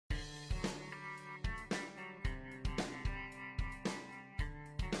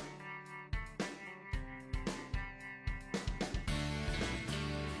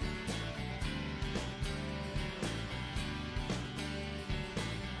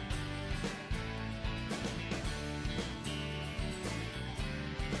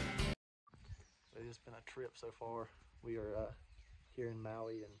trip so far. We are here in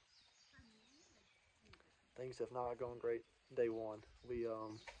Maui, and things have not gone great day one. We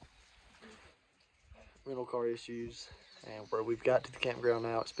rental car issues, and where we've got to the campground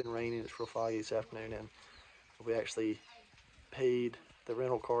now, it's been raining, it's real foggy this afternoon, and we actually paid the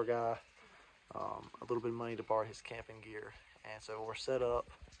rental car guy a little bit of money to borrow his camping gear, and so we're set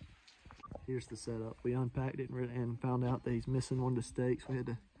up. Here's the setup. We unpacked it and found out that he's missing one of the stakes. We had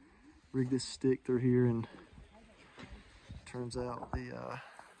to rig this stick through here, and turns out the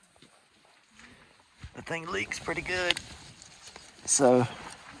thing leaks pretty good. So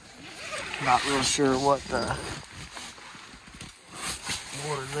not real sure what the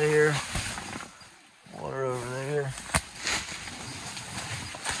water there, water over there,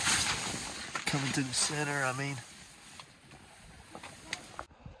 coming to the center. I mean,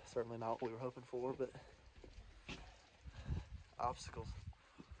 certainly not what we were hoping for, but obstacles.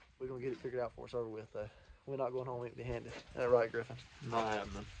 We're gonna get it figured out before it's over with, though. We're not going home empty-handed. Is that right, Griffin? Not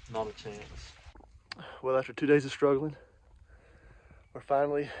happening. Not a chance. Well, after 2 days of struggling, we're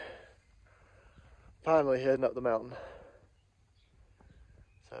finally heading up the mountain.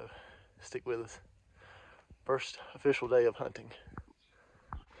 So stick with us. First official day of hunting.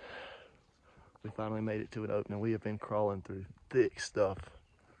 We finally made it to an opening. We have been crawling through thick stuff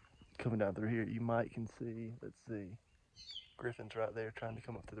coming down through here. You might can see, let's see, Griffin's right there trying to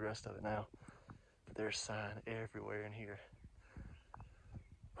come up to the rest of it now. But there's sign everywhere in here.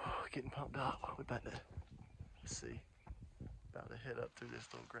 Getting pumped up. We're about to, let's see, about to head up through this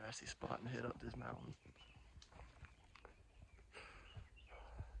little grassy spot and head up this mountain.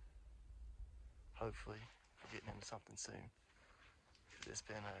 Hopefully we're getting into something soon. It's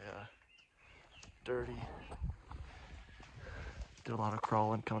been a dirty, did a lot of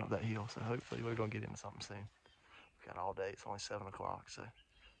crawling coming up that hill, so hopefully we're gonna get into something soon. We've got all day. It's only 7 o'clock, so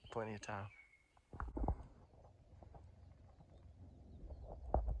plenty of time.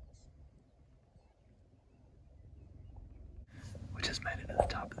 We just made it to the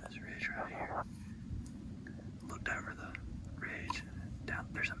top of this ridge right here. Looked over the ridge. Down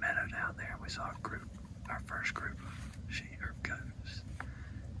there's a meadow down there, and we saw our first group of sheep or goats.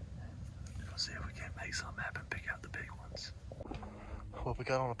 We'll see if we can't make something happen, pick out the big ones. Well, we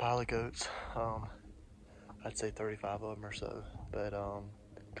got on a pile of goats. I'd say 35 of them or so, but a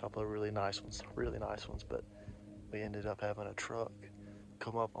couple of really nice ones, but we ended up having a truck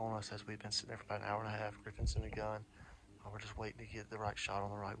come up on us as we'd been sitting there for about an hour and a half. Griffin's in the gun. We're just waiting to get the right shot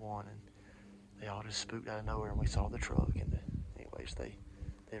on the right one, and they all just spooked out of nowhere, and we saw the truck, and anyways, they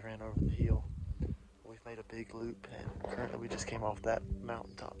ran over the hill. We've made a big loop, and currently we just came off that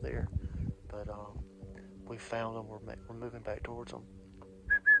mountaintop there, but we found them. We're moving back towards them.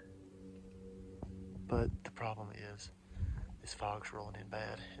 But the problem is, this fog's rolling in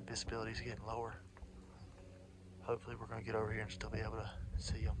bad, and visibility's getting lower. Hopefully we're gonna get over here and still be able to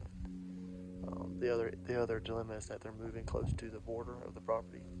see them. The other dilemma is that they're moving close to the border of the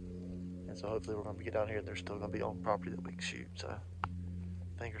property, and so hopefully we're gonna get down here and they're still gonna be on property that we can shoot. So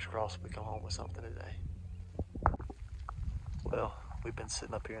fingers crossed we come home with something today. Well, we've been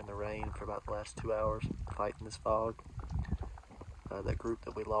sitting up here in the rain for about the last 2 hours fighting this fog. That group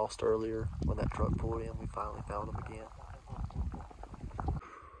that we lost earlier when that truck pulled in, we finally found them again.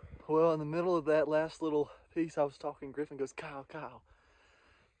 Well, in the middle of that last little piece I was talking, Griffin goes, "Kyle, Kyle."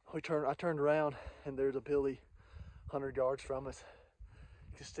 I turned around, and there's a billy 100 yards from us.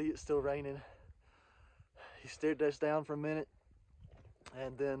 You can see it's still raining. He stared us down for a minute,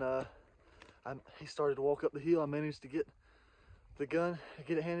 and then he started to walk up the hill. I managed to get the gun and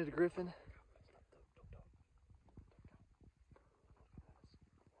get it handed to Griffin.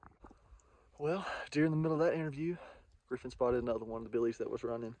 Well, during the middle of that interview, Griffin spotted another one of the billies that was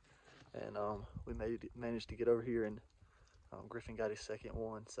running, and we managed to get over here, and Griffin got his second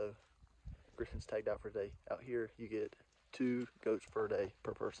one, so Griffin's tagged out for a day. Out here, you get 2 goats per day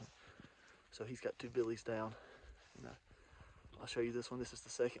per person, so he's got 2 billies down. And, I'll show you this one. This is the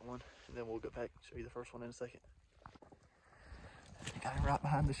second one, and then we'll go back and show you the first one in a second. Got him right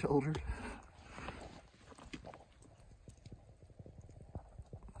behind the shoulder.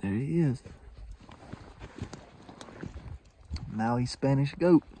 There he is. Maui Spanish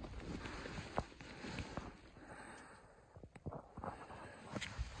goat.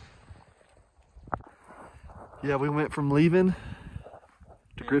 Yeah, we went from leaving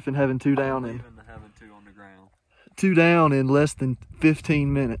to Griffin having 2 down and having 2 on the ground. 2 down in less than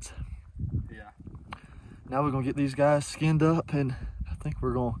 15 minutes. Yeah. Now we're gonna get these guys skinned up, and I think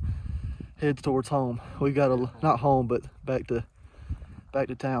we're gonna head towards home. We've got not home, but back to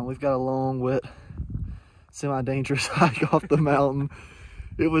town. We've got a long, wet, semi-dangerous hike off the mountain.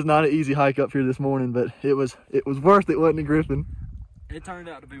 It was not an easy hike up here this morning, but it was worth it, wasn't it, Griffin? It turned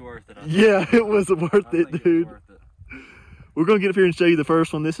out to be worth it. Yeah, it was worth it, dude. It was worth it. We're gonna get up here and show you the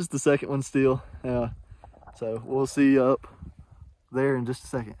first one. This is the second one still. So we'll see you up there in just a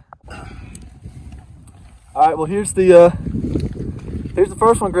second. All right, well here's the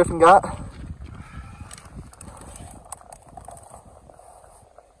first one Griffin got.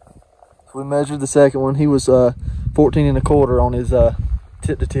 So we measured the second one. He was 14 1/4 on his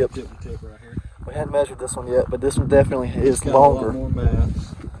tip to tip. Tip to tip right here. We hadn't measured this one yet, but this one definitely is Got longer. A lot more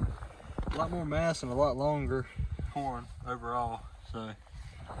mass. A lot more mass and a lot longer horn overall. So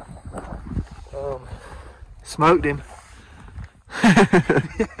Smoked him.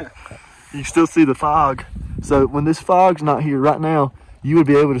 You can still see the fog. So when this fog's not here right now, you would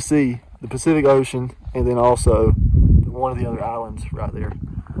be able to see the Pacific Ocean and then also one of the other islands right there.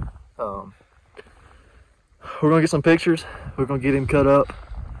 We're gonna get some pictures. We're gonna get him cut up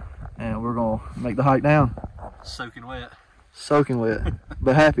and we're gonna make the hike down. soaking wet. Soaking wet,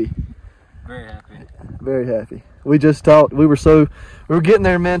 but happy. Very happy. Very happy. We just talked, we were getting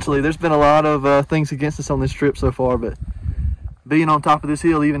there mentally. There's been a lot of things against us on this trip so far, but being on top of this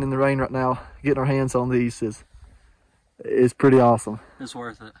hill, even in the rain right now, getting our hands on these is pretty awesome. It's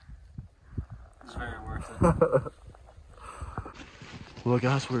worth it. It's very worth it. Well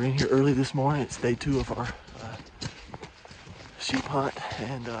guys, we're in here early this morning. It's day 2 of our sheep hunt,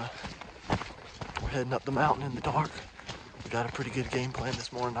 and we're heading up the mountain in the dark. We got a pretty good game plan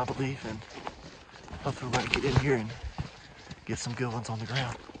this morning, I believe, and hopefully we're gonna get in here and get some good ones on the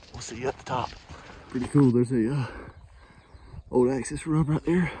ground. We'll see you at the top. Pretty cool. There's a old access rub right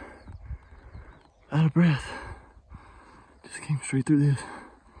there. Out of breath. Just came straight through this.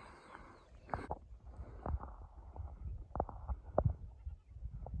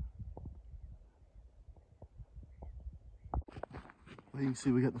 Well, you can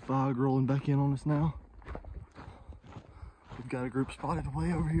see we got the fog rolling back in on us now. We've got a group spotted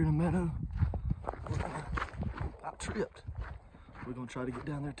way over here in the meadow. About tripped. We're gonna try to get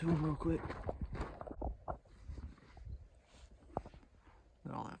down there to them real quick.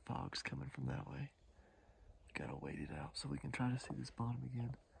 All that fog's coming from that way. Gotta wait it out so we can try to see this bottom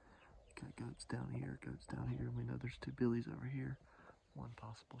again. Got goats down here, and we know there's 2 billies over here. One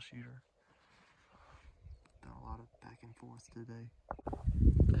possible shooter. Done a lot of back and forth today.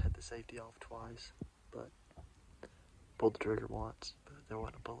 I had the safety off twice, but pulled the trigger once, but there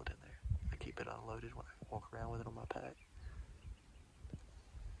wasn't a bullet in there. I keep it unloaded when I walk around with it on my pack.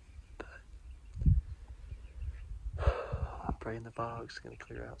 But I'm praying the fog's gonna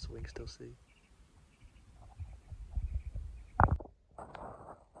clear out so we can still see.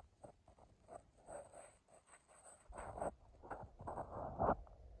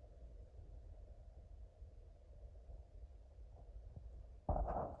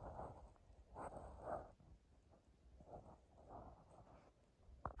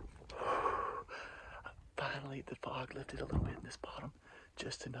 Finally, the fog lifted a little bit in this bottom,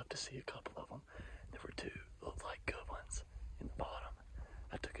 just enough to see a couple of them. There were 2 looked like good ones in the bottom.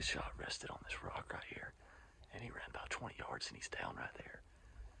 I took a shot, rested on this rock right here, and he ran about 20 yards and he's down right there.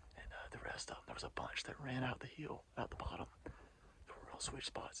 And the rest of them, there was a bunch that ran out the hill, out the bottom. So we're gonna switch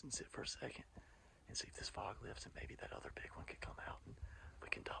spots and sit for a second and see if this fog lifts and maybe that other big one could come out and we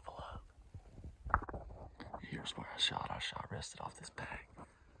can double up. Here's where I shot rested off this bag,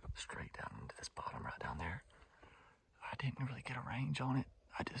 straight down into this bottom right down there. I didn't really get a range on it.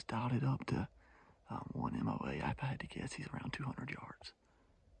 I just dialed it up to 1 MOA. I had to guess he's around 200 yards.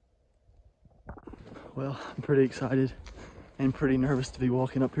 Well, I'm pretty excited and pretty nervous to be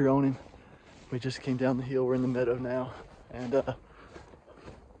walking up here on him. We just came down the hill. We're in the meadow now, and the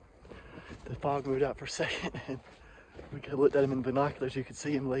fog moved out for a second, and we looked at him in binoculars. You could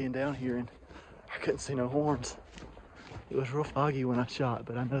see him laying down here, and I couldn't see no horns. It was real foggy when I shot,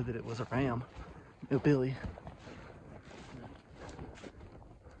 but I know that it was a ram, a billy.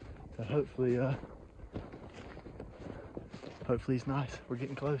 So hopefully he's nice. We're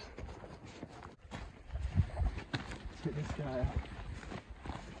getting close. Let's get this guy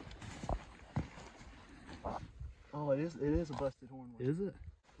out. Oh, it is a busted horn. Is it?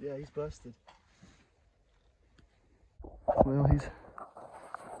 Yeah, he's busted. Well, he's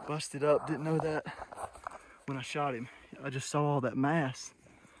busted up. Didn't know that when I shot him. I just saw all that mass.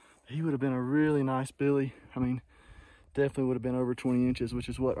 He would have been a really nice billy. I mean, definitely would have been over 20 inches, which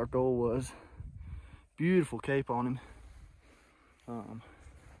is what our goal was. Beautiful cape on him.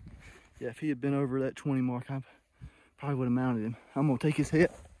 Yeah, if he had been over that 20 mark, I probably would have mounted him. I'm gonna take his head.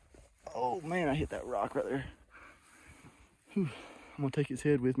 Oh man, I hit that rock right there. Whew. I'm gonna take his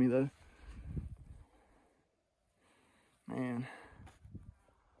head with me though. Man,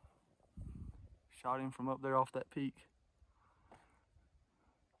 Shot him from up there off that peak.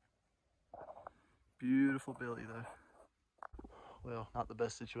 Beautiful billy though. Well, not the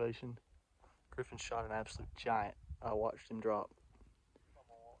best situation. Griffin shot an absolute giant. I watched him drop. I'm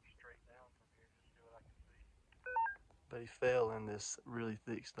gonna walk straight down from here just to see what I can see. But he fell in this really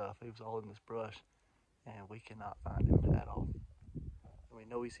thick stuff. He was all in this brush, and we cannot find him at all. And we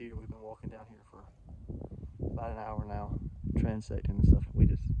know he's here. We've been walking down here for about an hour now, transecting and stuff. We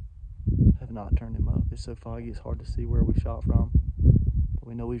just have not turned him up. It's so foggy, it's hard to see where we shot from. But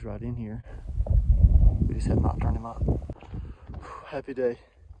we know he's right in here. We just have not turned him up. Happy day.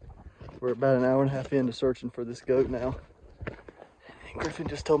 We're about an hour and a half into searching for this goat now. And Griffin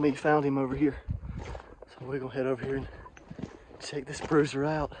just told me he found him over here. So we're gonna head over here and check this bruiser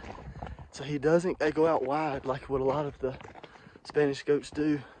out. So he doesn't go out wide like what a lot of the Spanish goats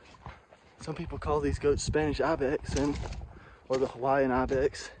do. Some people call these goats Spanish ibex or the Hawaiian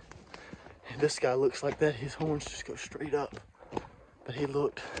ibex. And this guy looks like that. His horns just go straight up. But he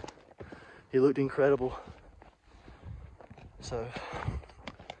looked incredible. So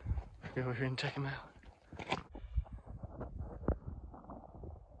go over here and check him out.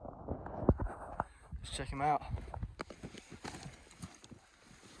 Let's check him out.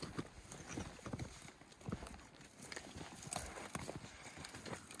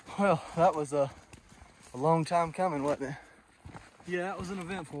 Well, that was a long time coming, wasn't it? Yeah, that was an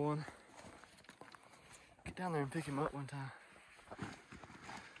eventful one. Get down there and pick him up one time.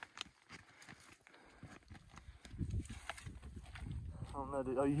 I don't know,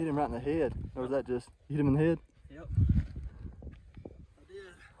 dude. Oh, you hit him right in the head. Or was that just, you hit him in the head? Yep. I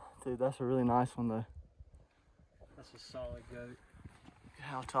did. Dude, that's a really nice one though. That's a solid goat. Look at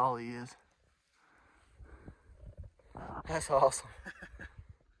how tall he is. That's awesome.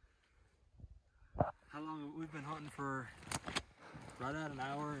 How long we've been hunting for? Right at an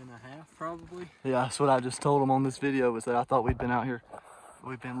hour and a half, probably. Yeah, that's what I just told him on this video, was that I thought we'd been out here.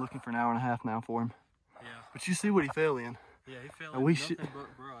 We've been looking for an hour and a half now for him. Yeah. But you see what he fell in. Yeah, he fell And in we nothing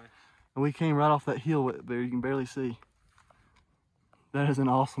but brush. And we came right off that hill there, you can barely see. That is an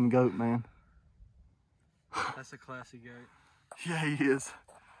awesome goat, man. That's a classy goat. Yeah, he is.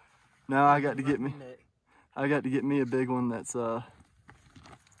 Now I got to get me a big one that's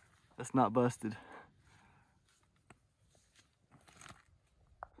not busted.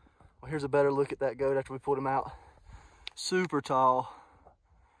 Well, here's a better look at that goat after we pulled him out. Super tall,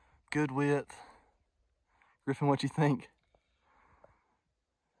 good width. Griffin, what you think?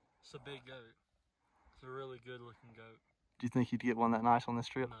 It's a big goat. It's a really good looking goat. Do you think you'd get one that nice on this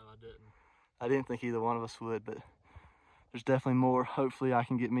trip? No, I didn't. I didn't think either one of us would, but there's definitely more. Hopefully I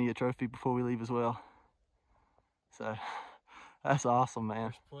can get me a trophy before we leave as well. So, that's awesome,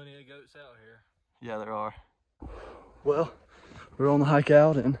 man. There's plenty of goats out here. Yeah, there are. Well, we're on the hike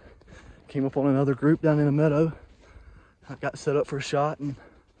out and came up on another group down in a meadow. I got set up for a shot and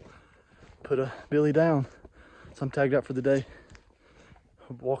put a billy down. So I'm tagged out for the day.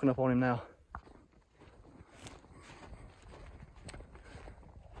 I'm walking up on him now.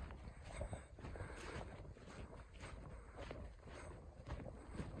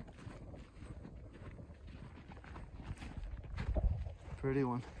 Pretty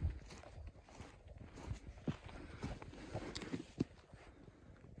one.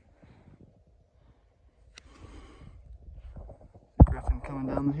 Griffin coming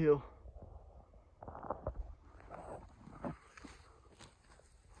down the hill.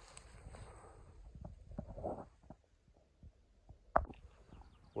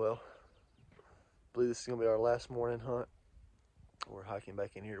 Well, I believe this is gonna be our last morning hunt. We're hiking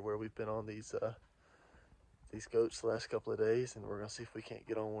back in here to where we've been on these goats the last couple of days, and we're gonna see if we can't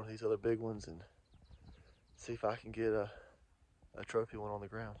get on one of these other big ones and see if I can get a trophy one on the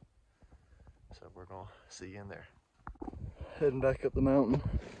ground. So we're gonna see you in there. Heading back up the mountain.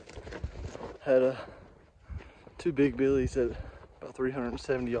 Had two big billies at about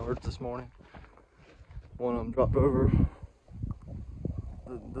 370 yards this morning. One of them dropped over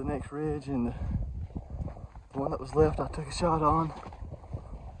the next ridge, and the one that was left I took a shot on.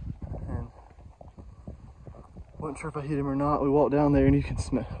 And wasn't sure if I hit him or not. We walked down there and we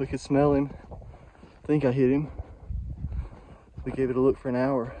could smell him. I think I hit him. We gave it a look for an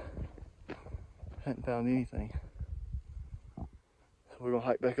hour. Hadn't found anything. So we're gonna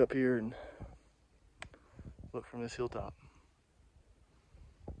hike back up here and look from this hilltop.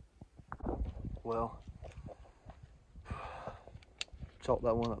 Well, chalked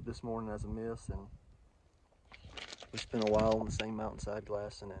that one up this morning as a miss, and we spent a while on the same mountainside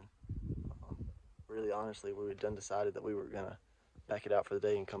glassing, and really honestly we had done decided that we were gonna back it out for the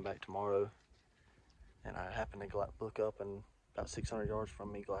day and come back tomorrow. And I happened to look up, and about 600 yards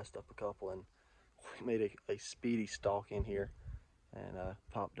from me glassed up a couple, and we made a speedy stalk in here and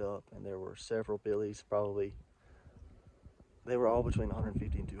popped up, and there were several billies, probably, they were all between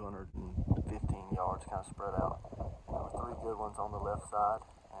 150 and 215 yards, kind of spread out. And there were 3 good ones on the left side,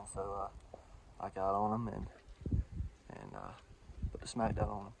 and so I got on them and put the smack down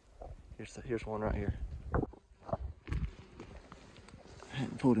on them. Here's one right here. I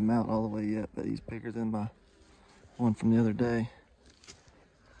hadn't pulled him out all the way yet, but he's bigger than my one from the other day.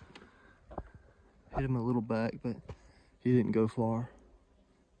 Hit him a little back, but he didn't go far.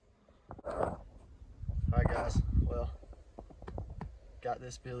 Alright guys, well, got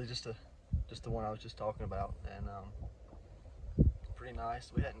this billy, just the one I was just talking about, and it's pretty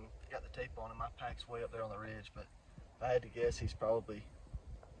nice. We hadn't got the tape on him. My pack's way up there on the ridge, but if I had to guess, he's probably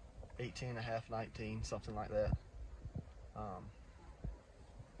 18 and a half, 19, something like that.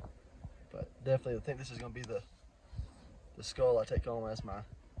 But definitely, I think this is going to be the skull I take home as my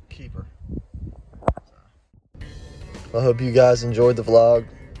keeper. I hope you guys enjoyed the vlog.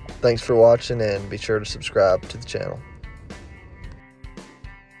 Thanks for watching, and be sure to subscribe to the channel.